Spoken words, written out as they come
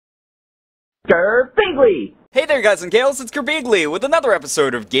Girbeagly! Hey there guys and gals, it's Girbeagly with another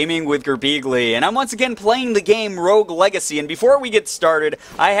episode of Gaming with Girbeagly, and I'm once again playing the game Rogue Legacy, and before we get started,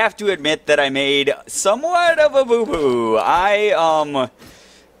 I have to admit that I made somewhat of a boo-boo. I,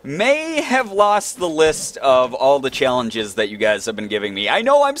 may have lost the list of all the challenges that you guys have been giving me. I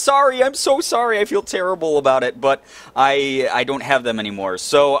know, I'm sorry, I'm so sorry, I feel terrible about it, but I don't have them anymore.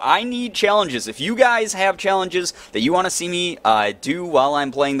 So I need challenges. If you guys have challenges that you want to see me do while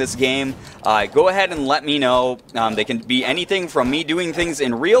I'm playing this game, go ahead and let me know. They can be anything from me doing things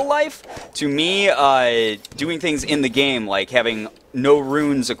in real life to me doing things in the game, like having no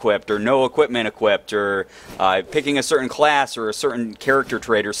runes equipped or no equipment equipped or picking a certain class or a certain character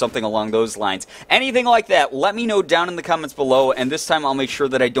trait or something along those lines. Anything like that, let me know down in the comments below, and this time I'll make sure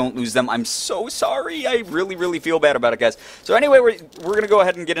that I don't lose them. I'm so sorry. I really feel bad about it, guys. So anyway, we're going to go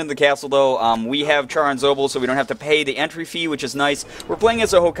ahead and get into the castle, though. We have Char and Zobel, so we don't have to pay the entry fee, which is nice. We're playing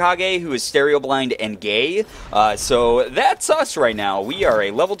as a Hokage who is stereo blind and gay. So that's us right now. We are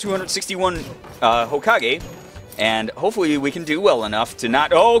a level 261 Hokage. And hopefully we can do well enough to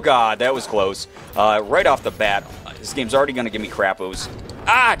not... Oh, God, that was close. Right off the bat, this game's already going to give me crappos.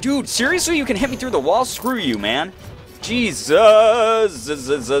 Ah, dude, seriously? You can hit me through the wall? Screw you, man. Jesus.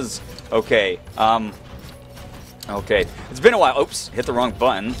 Okay. Okay. It's been a while. Oops, hit the wrong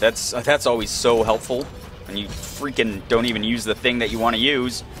button. That's always so helpful when you freaking don't even use the thing that you want to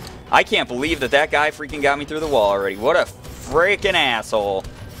use. I can't believe that guy freaking got me through the wall already. What a freaking asshole.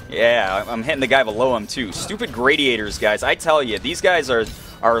 Yeah, I'm hitting the guy below him, too. Stupid gladiators, guys. I tell you, these guys are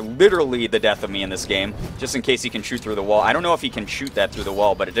literally the death of me in this game, just in case he can shoot through the wall. I don't know if he can shoot that through the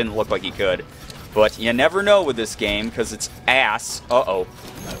wall, but it didn't look like he could. But you never know with this game, because it's ass. Uh-oh.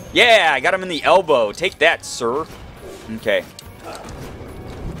 Yeah, I got him in the elbow. Take that, sir. Okay.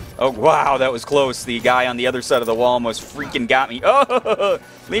 Oh, wow, that was close. The guy on the other side of the wall almost freaking got me. Oh,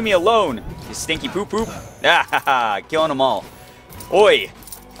 leave me alone, you stinky poop-poop. Ah, killing them all. Oi.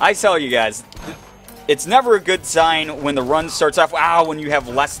 I tell you guys, it's never a good sign when the run starts off. Wow, when you have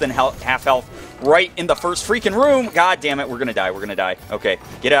less than half health right in the first freaking room. God damn it, we're going to die. We're going to die. Okay,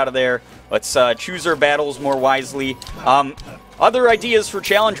 get out of there. Let's choose our battles more wisely. Other ideas for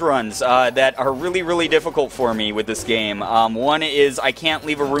challenge runs that are really difficult for me with this game. One is I can't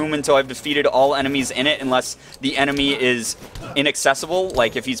leave a room until I've defeated all enemies in it unless the enemy is inaccessible,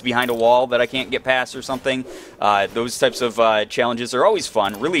 like if he's behind a wall that I can't get past or something. Those types of challenges are always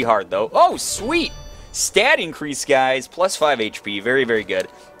fun. Really hard, though. Oh, sweet! Stat increase, guys. Plus 5 HP. Very good.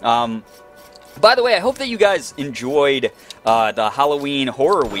 By the way, I hope that you guys enjoyed the Halloween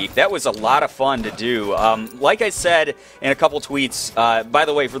Horror Week. That was a lot of fun to do. Like I said in a couple tweets, by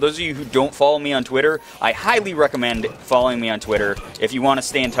the way, for those of you who don't follow me on Twitter, I highly recommend following me on Twitter if you want to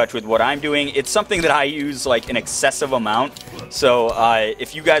stay in touch with what I'm doing. It's something that I use like an excessive amount. So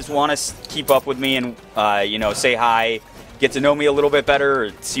if you guys want to keep up with me and, you know, say hi, get to know me a little bit better,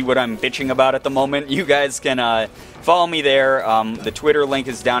 or see what I'm bitching about at the moment, you guys can follow me there. The Twitter link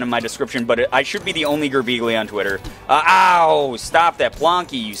is down in my description, but I should be the only Girbeagly on Twitter. Ow! Stop that,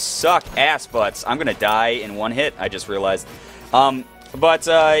 Plonky, you suck ass butts. I'm gonna die in one hit, I just realized. Yeah,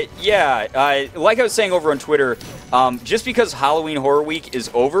 like I was saying over on Twitter, just because Halloween Horror Week is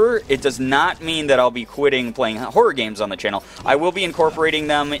over, it does not mean that I'll be quitting playing horror games on the channel. I will be incorporating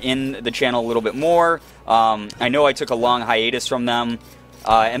them in the channel a little bit more. I know I took a long hiatus from them,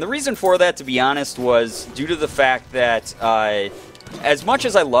 and the reason for that, to be honest, was due to the fact that as much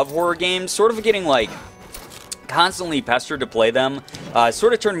as I love horror games, sort of getting, like, constantly pestered to play them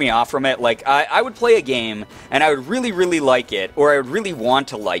sort of turned me off from it. Like, I would play a game, and I would really like it, or I would really want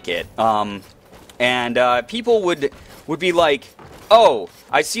to like it, and people would be like, oh,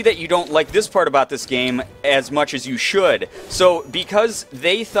 I see that you don't like this part about this game as much as you should. So because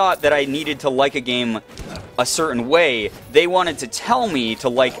they thought that I needed to like a game a certain way, they wanted to tell me to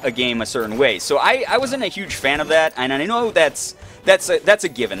like a game a certain way. So I wasn't a huge fan of that, and I know that's a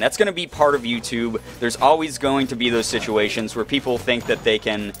given. That's going to be part of YouTube. There's always going to be those situations where people think that they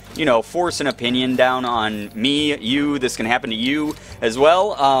can, you know, force an opinion down on me, you. This can happen to you as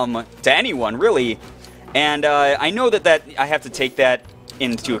well, to anyone, really. And I know that I have to take that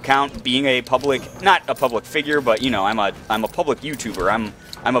into account, being a public, not a public figure, but, you know, I'm a public YouTuber.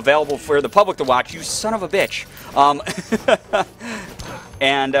 I'm available for the public to watch. You son of a bitch.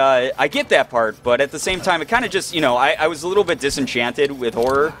 And I get that part, but at the same time, it kind of just, you know, I was a little bit disenchanted with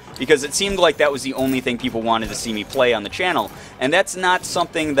horror because it seemed like that was the only thing people wanted to see me play on the channel. And that's not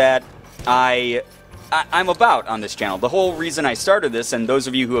something that I'm about on this channel. The whole reason I started this, and those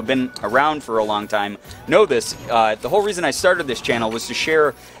of you who have been around for a long time know this, the whole reason I started this channel was to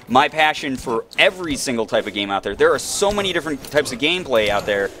share my passion for every single type of game out there. There are so many different types of gameplay out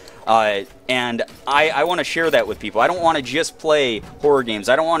there. And I want to share that with people. I don't want to just play horror games.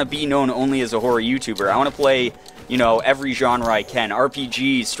 I don't want to be known only as a horror YouTuber. I want to play, you know, every genre I can.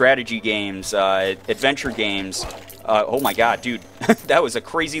 RPGs, strategy games, adventure games. Oh my god, dude. That was a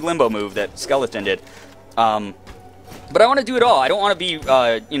crazy limbo move that Skeleton did. But I want to do it all. I don't want to be,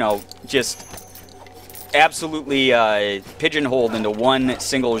 you know, just absolutely pigeonholed into one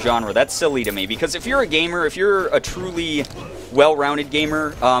single genre. That's silly to me, because if you're a gamer, if you're a truly well-rounded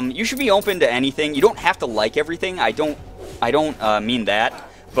gamer, you should be open to anything. You don't have to like everything. I don't mean that,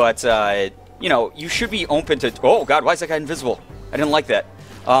 but you know, you should be open to. Oh god, why is that guy invisible? I didn't like that.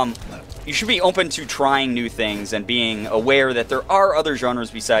 You should be open to trying new things and being aware that there are other genres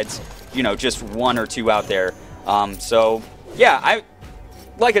besides, you know, just one or two out there. So yeah,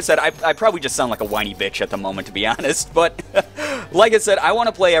 like I said, I probably just sound like a whiny bitch at the moment, to be honest, but like I said, I want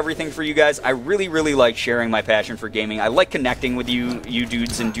to play everything for you guys. I really, really like sharing my passion for gaming. I like connecting with you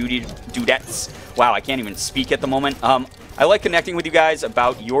dudes and dudettes. Wow, I can't even speak at the moment. I like connecting with you guys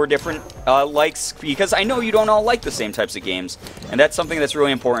about your different likes, because I know you don't all like the same types of games, and that's something that's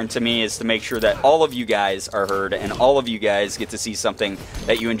really important to me, is to make sure that all of you guys are heard and all of you guys get to see something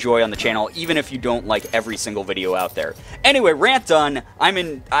that you enjoy on the channel, even if you don't like every single video out there. Anyway, rant done. I'm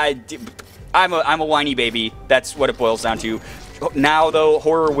a whiny baby. That's what it boils down to. Now, though,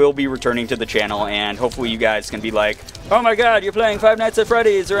 horror will be returning to the channel, and hopefully you guys can be like, oh my god, you're playing Five Nights at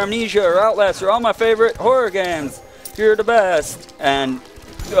Freddy's or Amnesia or Outlast or all my favorite horror games. You're the best. And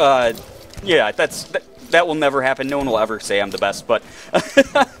yeah, that will never happen. No one will ever say I'm the best, but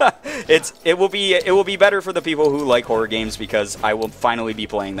it will be better for the people who like horror games, because I will finally be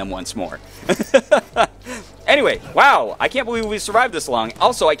playing them once more. Anyway, wow, I can't believe we survived this long.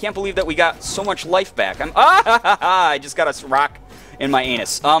 Also, I can't believe that we got so much life back. I just got a rock in my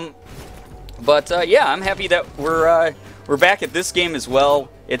anus. But yeah, I'm happy that we're back at this game as well.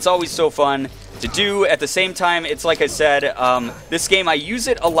 It's always so fun to do. At the same time, it's like I said, this game, I use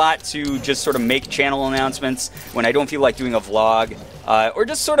it a lot to just sort of make channel announcements when I don't feel like doing a vlog, or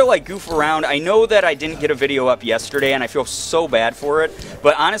just sort of like goof around. I know that I didn't get a video up yesterday, and I feel so bad for it,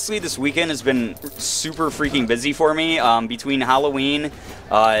 but honestly, this weekend has been super freaking busy for me, between Halloween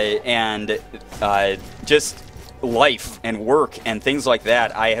and just life and work and things like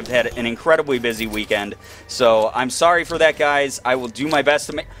that. I have had an incredibly busy weekend, so I'm sorry for that, guys. I will do my best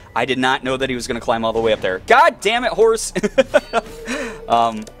to make... I did not know that he was going to climb all the way up there. God damn it, horse!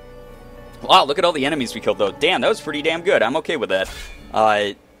 Wow, look at all the enemies we killed, though. Damn, that was pretty damn good. I'm okay with that.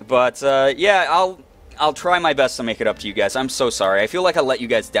 But yeah, I'll try my best to make it up to you guys. I'm so sorry. I feel like I let you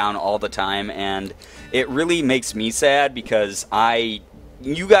guys down all the time, and it really makes me sad, because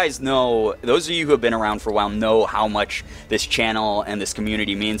you guys know, those of you who have been around for a while know how much this channel and this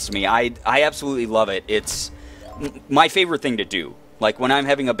community means to me. I absolutely love it. It's my favorite thing to do. Like, when I'm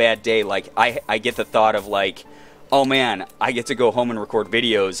having a bad day, like, I get the thought of, like, oh man, I get to go home and record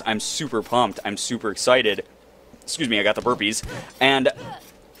videos. I'm super pumped. I'm super excited. Excuse me, I got the burpees. And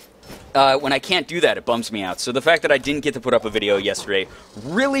when I can't do that, it bums me out. So the fact that I didn't get to put up a video yesterday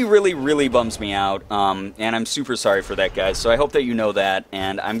really, really, really bums me out. And I'm super sorry for that, guys. So I hope that you know that.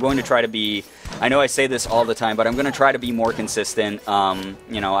 And I'm going to try to be... I know I say this all the time, but I'm going to try to be more consistent.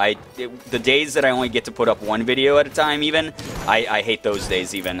 You know, the days that I only get to put up one video at a time, even, I hate those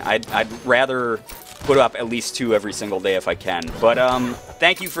days, even. I'd rather put up at least 2 every single day if I can. But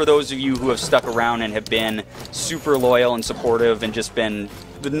thank you for those of you who have stuck around and have been super loyal and supportive and just been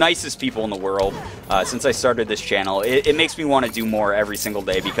the nicest people in the world since I started this channel. It makes me want to do more every single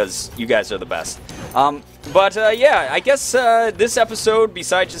day, because you guys are the best. But yeah, I guess this episode,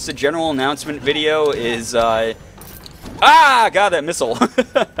 besides just a general announcement video, is... God, that missile!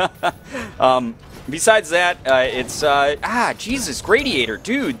 Besides that, it's... Jesus, Gradiator,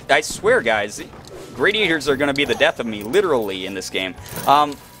 dude, I swear, guys, Gradiators are going to be the death of me, literally, in this game.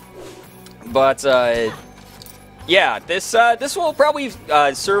 Yeah, this will probably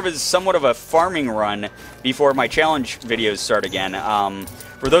serve as somewhat of a farming run before my challenge videos start again.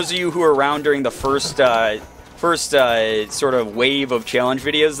 For those of you who were around during the first sort of wave of challenge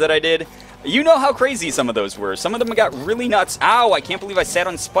videos that I did, you know how crazy some of those were. Some of them got really nuts. Ow, I can't believe I sat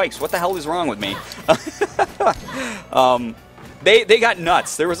on spikes. What the hell is wrong with me? They got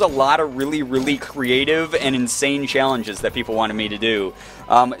nuts. There was a lot of really, really creative and insane challenges that people wanted me to do.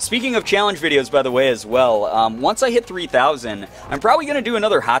 Speaking of challenge videos, by the way, as well, once I hit 3,000, I'm probably going to do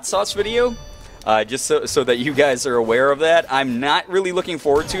another hot sauce video, just so that you guys are aware of that. I'm not really looking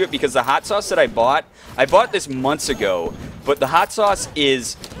forward to it, because the hot sauce that I bought this months ago, but the hot sauce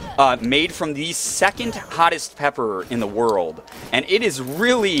is made from the second hottest pepper in the world, and it is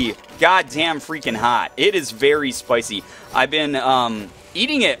really goddamn freaking hot. It is very spicy. I've been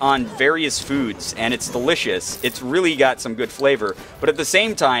eating it on various foods, and it's delicious. It's really got some good flavor, but at the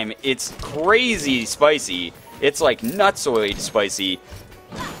same time, it's crazy spicy. It's like nutsoid spicy.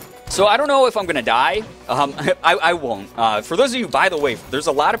 So I don't know if I'm going to die. I won't. For those of you, by the way, there's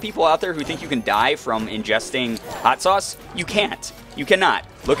a lot of people out there who think you can die from ingesting hot sauce. You can't. You cannot.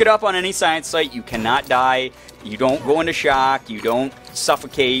 Look it up on any science site. You cannot die. You don't go into shock. You don't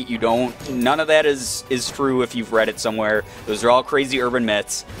suffocate. You don't. None of that is true if you've read it somewhere. Those are all crazy urban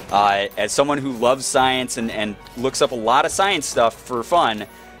myths. As someone who loves science and looks up a lot of science stuff for fun,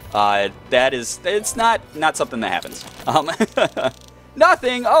 it's not something that happens.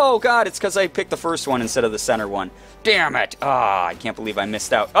 Nothing! Oh god, it's because I picked the first one instead of the center one. Damn it! Ah, I can't believe I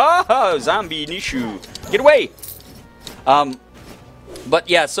missed out. Oh, zombie Nishu! Get away! But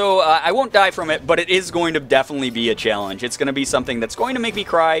yeah, so I won't die from it, but it is going to definitely be a challenge. It's going to be something that's going to make me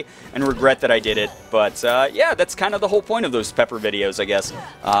cry and regret that I did it. But yeah, that's kind of the whole point of those pepper videos, I guess.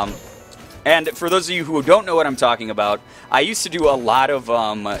 And for those of you who don't know what I'm talking about, I used to do a lot of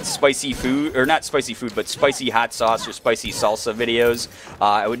spicy food, or not spicy food, but spicy hot sauce or spicy salsa videos.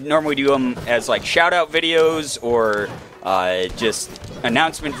 I would normally do them as like shout-out videos or just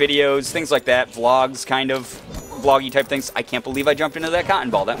announcement videos, things like that, vlogs, kind of vloggy type things. I can't believe I jumped into that cotton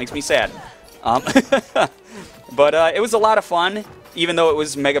ball. That makes me sad. But it was a lot of fun, even though it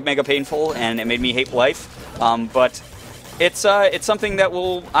was mega painful and it made me hate life. But it's something that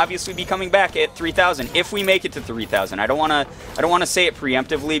will obviously be coming back at 3,000 if we make it to 3,000. I don't want to say it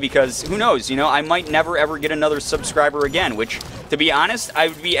preemptively because who knows? You know, I might never ever get another subscriber again. Which, to be honest, I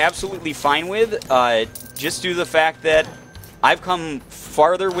would be absolutely fine with. Just due to the fact that I've come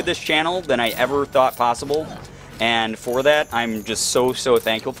farther with this channel than I ever thought possible, and for that, I'm just so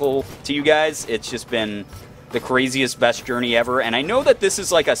thankful to you guys. It's just been the craziest, best journey ever, and I know that this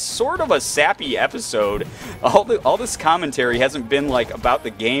is like a sort of a sappy episode. All this commentary hasn't been like about the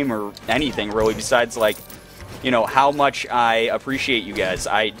game or anything really, besides like, you know, how much I appreciate you guys.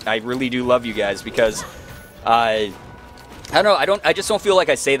 I really do love you guys because I don't know, I just don't feel like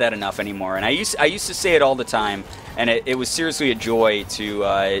I say that enough anymore, and I used to say it all the time, and it was seriously a joy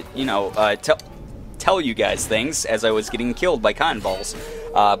to you know, tell you guys things as I was getting killed by cotton balls.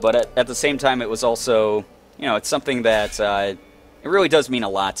 But at the same time, it was also, you know, it's something that it really does mean a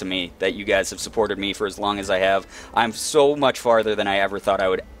lot to me that you guys have supported me for as long as I have. I'm so much farther than I ever thought I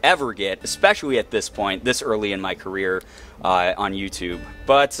would ever get, especially at this point, this early in my career on YouTube.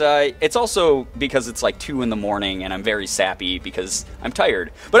 But it's also because it's like 2 in the morning and I'm very sappy because I'm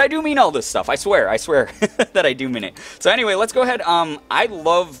tired. But I do mean all this stuff. I swear that I do mean it. So anyway, let's go ahead. I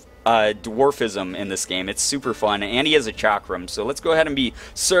love dwarfism in this game. It's super fun, and he has a chakram, so let's go ahead and be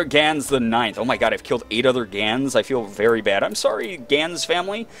Sir Gans the Ninth. Oh my god, I've killed 8 other Gans. I feel very bad. I'm sorry, Gans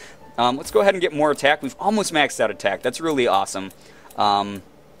family. Let's go ahead and get more attack. We've almost maxed out attack. That's really awesome. And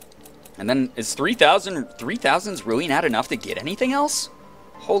then is 3,000's really not enough to get anything else?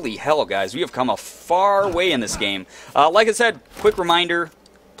 Holy hell, guys. We have come a far way in this game. Like I said, quick reminder,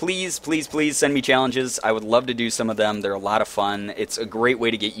 please send me challenges. I would love to do some of them. They're a lot of fun. It's a great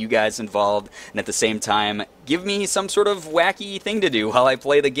way to get you guys involved, and at the same time, give me some sort of wacky thing to do while I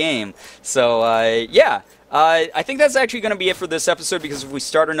play the game. So, yeah. I think that's actually going to be it for this episode, because if we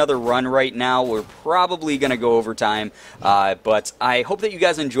start another run right now, we're probably going to go overtime. But I hope that you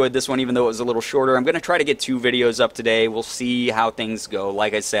guys enjoyed this one, even though it was a little shorter. I'm going to try to get 2 videos up today. We'll see how things go.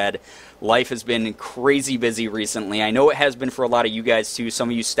 Like I said, life has been crazy busy recently. I know it has been for a lot of you guys too. Some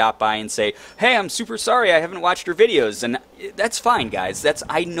of you stop by and say, hey, I'm super sorry I haven't watched your videos. And that's fine, guys.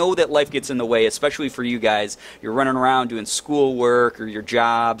 I know that life gets in the way, especially for you guys. You're running around doing schoolwork or your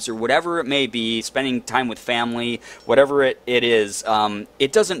jobs or whatever it may be, spending time with family, whatever it is.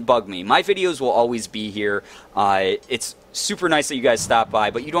 It doesn't bug me. My videos will always be here. It's super nice that you guys stop by,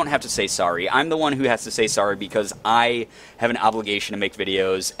 but you don't have to say sorry. I'm the one who has to say sorry because I have an obligation to make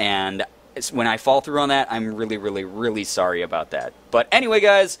videos, and when I fall through on that, I'm really sorry about that. But anyway,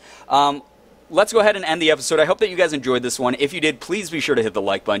 guys, let's go ahead and end the episode. I hope that you guys enjoyed this one. If you did, please be sure to hit the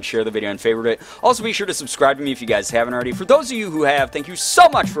like button, share the video, and favorite it. Also, be sure to subscribe to me if you guys haven't already. For those of you who have, thank you so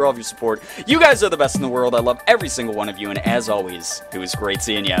much for all of your support. You guys are the best in the world. I love every single one of you, and as always, it was great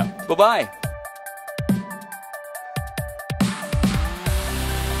seeing you. Bye-bye.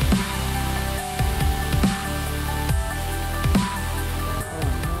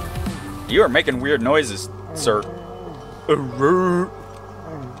 You are making weird noises, sir.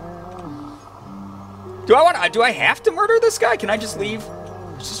 Do I have to murder this guy? Can I just leave?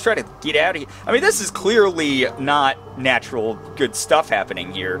 Just try to get out of here. I mean, this is clearly not natural good stuff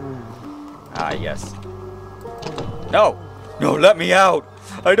happening here. Ah, yes. No, let me out.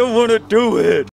 I don't want to do it.